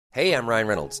Hey, I'm Ryan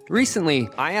Reynolds. Recently,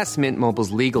 I asked Mint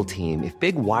Mobile's legal team if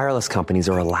big wireless companies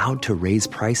are allowed to raise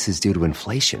prices due to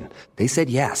inflation. They said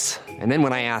yes. And then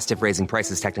when I asked if raising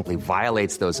prices technically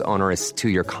violates those onerous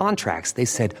two-year contracts, they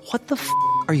said, "What the f***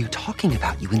 are you talking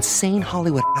about, you insane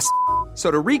Hollywood ass?" So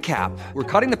to recap, we're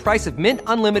cutting the price of Mint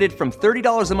Unlimited from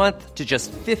 $30 a month to just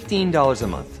 $15 a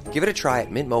month. Give it a try at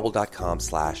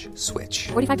mintmobile.com/switch.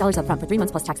 $45 up front for 3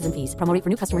 months plus taxes and fees. Promo rate for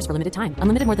new customers for limited time.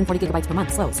 Unlimited more than 40 gigabytes per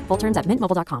month. Slows full terms at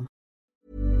mintmobile.com.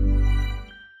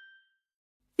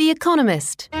 The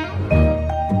Economist.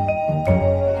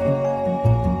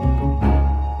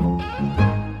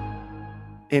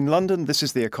 In London, this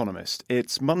is The Economist.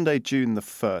 It's Monday, June the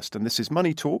 1st, and this is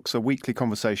Money Talks, a weekly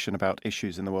conversation about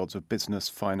issues in the worlds of business,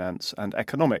 finance and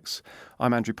economics.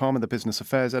 I'm Andrew Palmer, the Business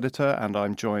Affairs Editor, and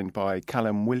I'm joined by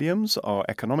Callum Williams, our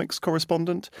economics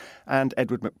correspondent, and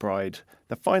Edward McBride,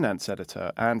 the Finance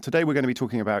Editor. And today we're going to be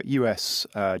talking about US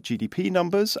GDP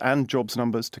numbers and jobs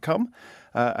numbers to come,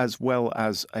 as well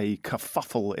as a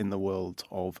kerfuffle in the world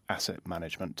of asset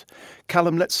management.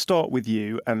 Callum, let's start with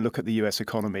you and look at the US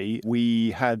economy.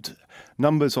 We had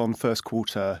numbers on first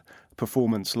quarter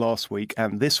performance last week,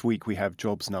 and this week we have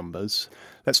jobs numbers.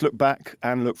 Let's look back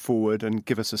and look forward and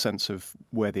give us a sense of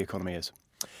where the economy is.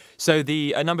 So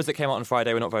the numbers that came out on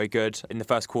Friday were not very good. In the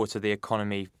first quarter, the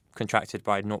economy contracted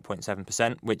by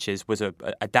 0.7%, which was a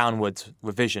downward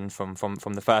revision from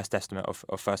the first estimate of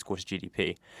first quarter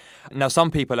GDP. Now,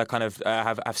 some people are kind of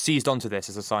have seized onto this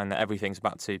as a sign that everything's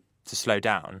about to slow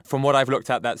down. From what I've looked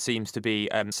at, that seems to be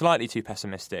slightly too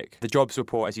pessimistic. The jobs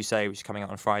report, as you say, which is coming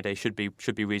out on Friday, should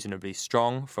be reasonably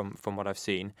strong from what I've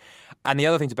seen. And the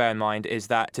other thing to bear in mind is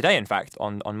that today, in fact,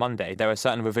 on Monday, there are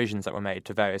certain revisions that were made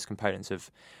to various components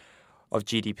of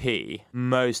GDP,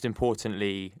 most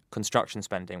importantly construction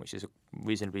spending, which is a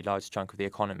reasonably large chunk of the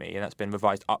economy, and that's been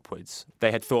revised upwards.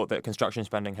 They had thought that construction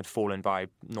spending had fallen by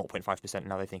 0.5%,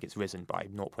 now they think it's risen by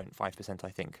 0.5%, I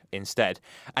think, instead.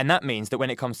 And that means that when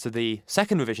it comes to the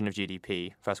second revision of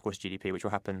GDP, first quarter GDP, which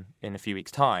will happen in a few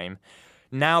weeks' time,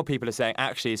 now people are saying,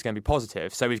 actually, it's going to be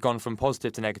positive. So we've gone from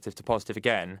positive to positive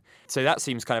again. So that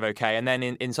seems kind of okay. And then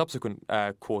in subsequent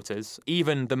quarters,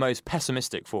 even the most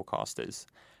pessimistic forecasters,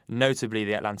 notably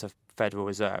the Atlanta Federal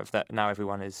Reserve, that now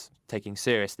everyone is taking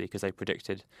seriously because they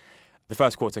predicted the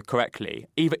first quarter correctly,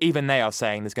 even they are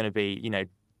saying there's going to be,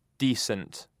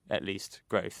 decent, at least,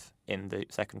 growth in the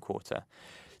second quarter.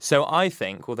 So I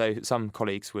think, although some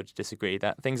colleagues would disagree,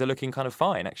 that things are looking kind of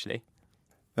fine, actually.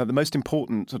 Now, the most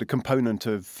important sort of component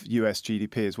of US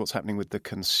GDP is what's happening with the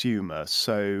consumer.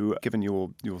 So given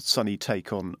your sunny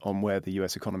take on where the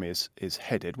US economy is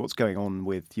headed, what's going on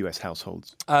with US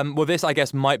households? Well, this, I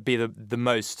guess, might be the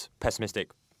most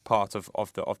pessimistic part of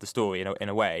the story in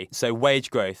a way. So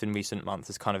wage growth in recent months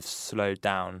has kind of slowed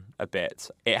down a bit.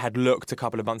 It had looked a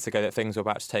couple of months ago that things were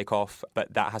about to take off,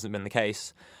 but that hasn't been the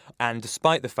case. And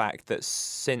despite the fact that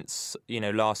since,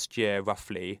 last year,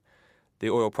 roughly, the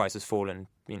oil price has fallen,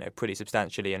 pretty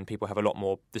substantially, and people have a lot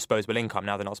more disposable income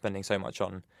now. They're not spending so much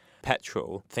on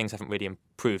petrol. Things haven't really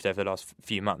improved over the last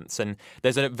few months, and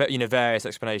there's various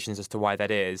explanations as to why that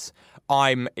is.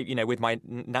 I'm, with my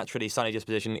naturally sunny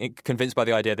disposition, convinced by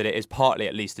the idea that it is partly,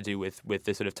 at least, to do with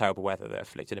the sort of terrible weather that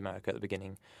afflicted America at the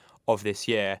beginning of this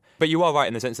year. But you are right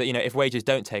in the sense that if wages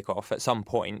don't take off at some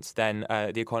point, then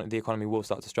the economy will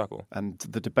start to struggle. And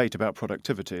the debate about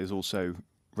productivity is also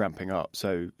ramping up.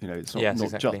 So, it's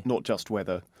not just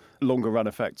weather. Longer run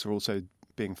effects are also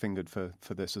being fingered for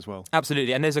this as well.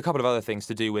 Absolutely. And there's a couple of other things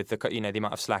to do with the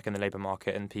amount of slack in the labour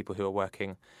market and people who are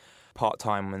working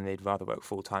part-time when they'd rather work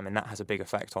full-time, and that has a big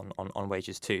effect on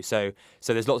wages too. So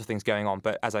there's lots of things going on,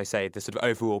 but as I say, the sort of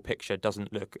overall picture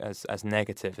doesn't look as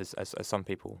negative as some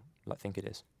people think it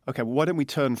is. Okay, well, why don't we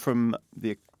turn from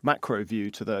the macro view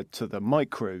to the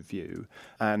micro view,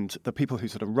 and the people who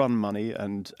sort of run money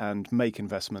and make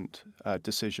investment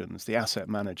decisions, the asset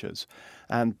managers,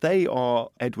 and they are,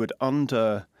 Edward,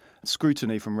 under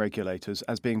scrutiny from regulators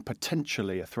as being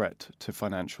potentially a threat to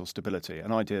financial stability,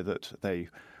 an idea that they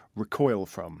recoil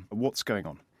from. What's going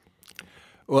on?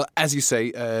 Well, as you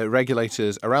say,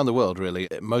 regulators around the world, really,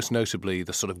 most notably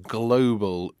the sort of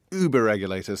global uber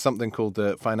regulators, something called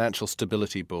the Financial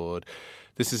Stability Board.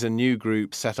 This is a new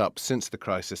group set up since the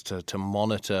crisis to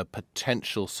monitor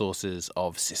potential sources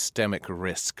of systemic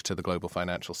risk to the global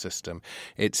financial system.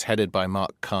 It's headed by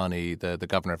Mark Carney, the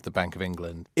governor of the Bank of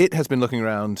England. It has been looking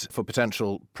around for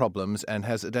potential problems and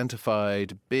has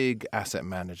identified big asset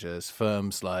managers,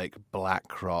 firms like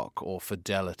BlackRock or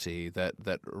Fidelity,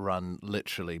 that run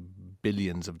literally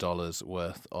billions of dollars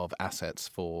worth of assets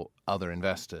for other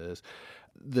investors,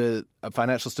 The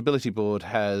Financial Stability Board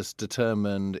has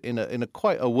determined in a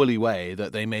quite a woolly way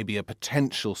that they may be a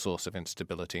potential source of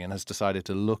instability and has decided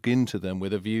to look into them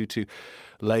with a view to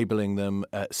labelling them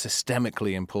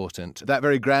systemically important. That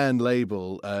very grand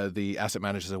label, the asset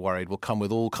managers are worried, will come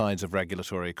with all kinds of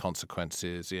regulatory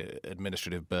consequences,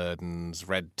 administrative burdens,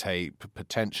 red tape,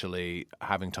 potentially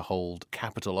having to hold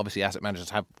capital. Obviously, asset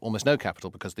managers have almost no capital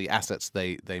because the assets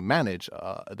they manage,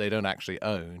 they don't actually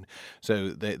own. So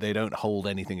they don't hold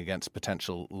anything against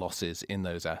potential losses in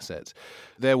those assets.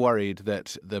 They're worried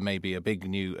that there may be a big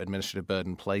new administrative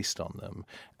burden placed on them,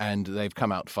 and they've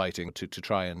come out fighting to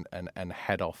try and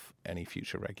head off any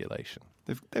future regulation.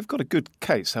 They've got a good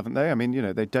case, haven't they? I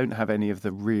mean, they don't have any of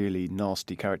the really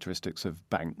nasty characteristics of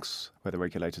banks, where the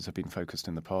regulators have been focused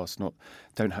in the past.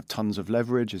 Don't have tons of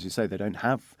leverage, as you say. They don't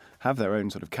have their own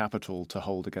sort of capital to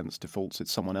hold against defaults.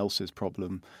 It's someone else's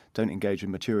problem. Don't engage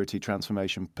in maturity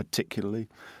transformation particularly.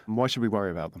 Why should we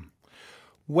worry about them?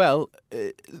 Well,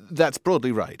 that's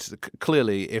broadly right.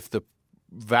 Clearly, if the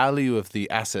value of the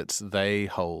assets they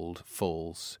hold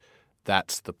falls,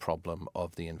 that's the problem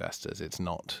of the investors. It's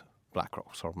not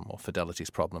BlackRock's problem or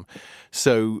Fidelity's problem.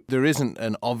 So there isn't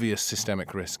an obvious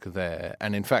systemic risk there.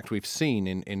 And in fact, we've seen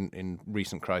in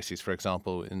recent crises, for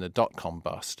example, in the dot-com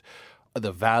bust,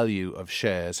 the value of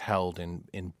shares held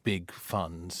in big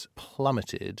funds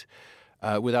plummeted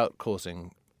without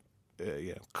causing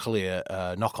clear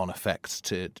knock-on effects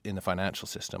in the financial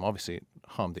system. Obviously, it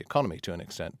harmed the economy to an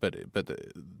extent, but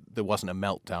there wasn't a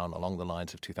meltdown along the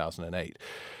lines of 2008.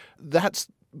 That's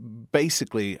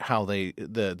basically how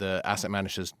the asset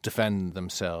managers defend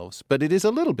themselves, but it is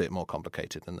a little bit more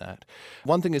complicated than that.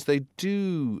 One thing is they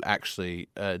do actually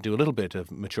do a little bit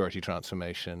of maturity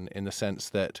transformation in the sense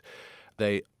that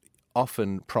they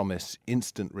often promise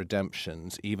instant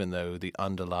redemptions, even though the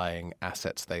underlying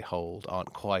assets they hold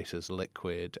aren't quite as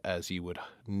liquid as you would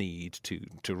need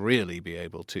to really be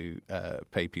able to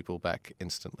pay people back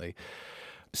instantly.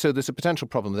 So there's a potential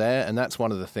problem there, and that's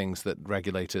one of the things that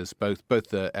regulators, both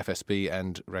the FSB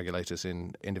and regulators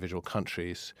in individual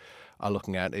countries, are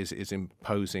looking at is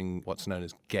imposing what's known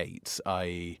as gates,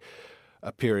 i.e.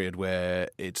 a period where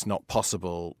it's not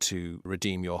possible to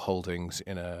redeem your holdings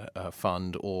in a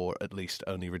fund, or at least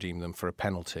only redeem them for a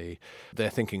penalty. They're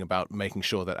thinking about making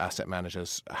sure that asset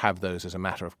managers have those as a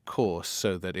matter of course,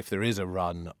 so that if there is a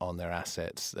run on their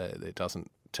assets, it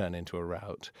doesn't turn into a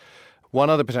rout. One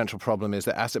other potential problem is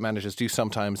that asset managers do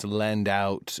sometimes lend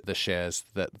out the shares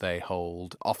that they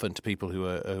hold, often to people who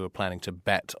are planning to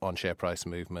bet on share price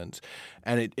movements.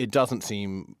 And it doesn't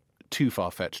seem too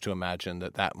far-fetched to imagine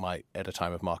that might, at a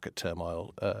time of market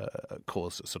turmoil,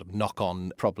 cause sort of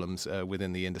knock-on problems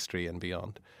within the industry and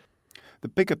beyond. The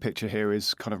bigger picture here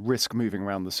is kind of risk moving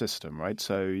around the system, right?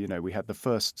 So, we had the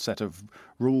first set of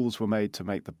rules were made to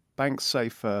make the banks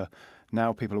safer.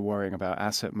 Now people are worrying about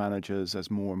asset managers as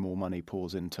more and more money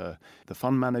pours into the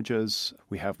fund managers.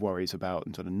 We have worries about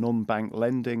sort of non-bank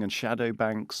lending and shadow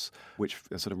banks, which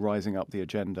are sort of rising up the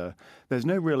agenda. There's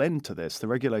no real end to this. The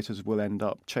regulators will end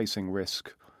up chasing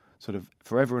risk sort of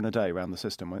forever and a day around the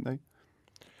system, won't they?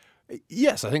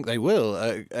 Yes, I think they will.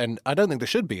 And I don't think there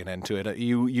should be an end to it.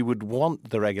 You would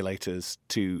want the regulators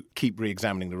to keep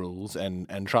re-examining the rules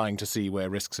and trying to see where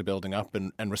risks are building up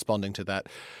and responding to that.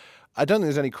 I don't think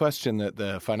there's any question that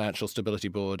the Financial Stability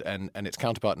Board and its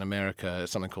counterpart in America,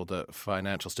 something called the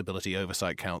Financial Stability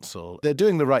Oversight Council, they're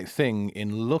doing the right thing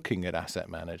in looking at asset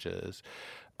managers.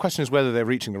 The question is whether they're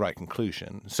reaching the right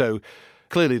conclusion. So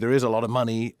clearly there is a lot of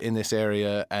money in this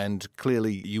area, and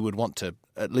clearly you would want to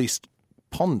at least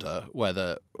ponder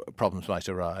whether problems might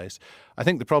arise. I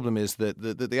think the problem is that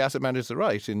the asset managers are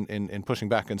right in pushing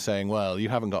back and saying, well, you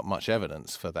haven't got much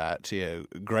evidence for that.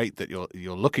 Great that you're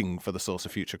looking for the source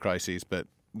of future crises, but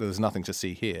there's nothing to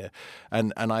see here.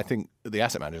 And I think the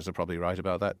asset managers are probably right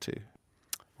about that too.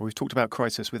 Well, we've talked about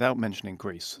crisis without mentioning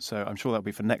Greece, so I'm sure that'll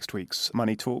be for next week's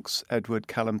Money Talks. Edward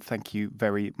Callum, thank you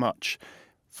very much.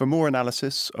 For more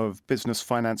analysis of business,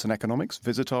 finance and economics,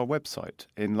 visit our website.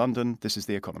 In London, this is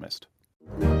The Economist.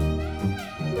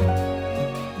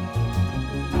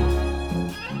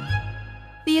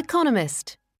 The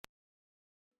Economist.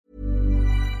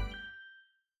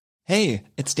 Hey,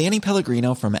 it's Danny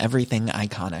Pellegrino from Everything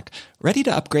Iconic. Ready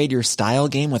to upgrade your style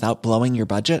game without blowing your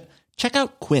budget? Check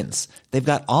out Quince. They've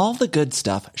got all the good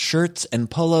stuff, shirts and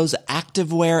polos,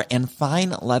 activewear, and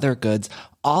fine leather goods,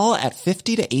 all at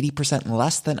 50 to 80%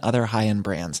 less than other high-end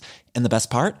brands. And the best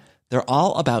part? They're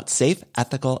all about safe,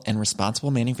 ethical, and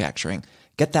responsible manufacturing.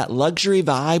 Get that luxury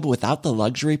vibe without the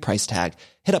luxury price tag.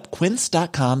 Hit up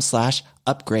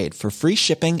quince.com/upgrade for free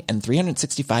shipping and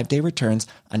 365-day returns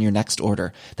on your next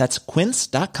order. That's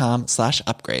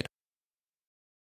quince.com/upgrade.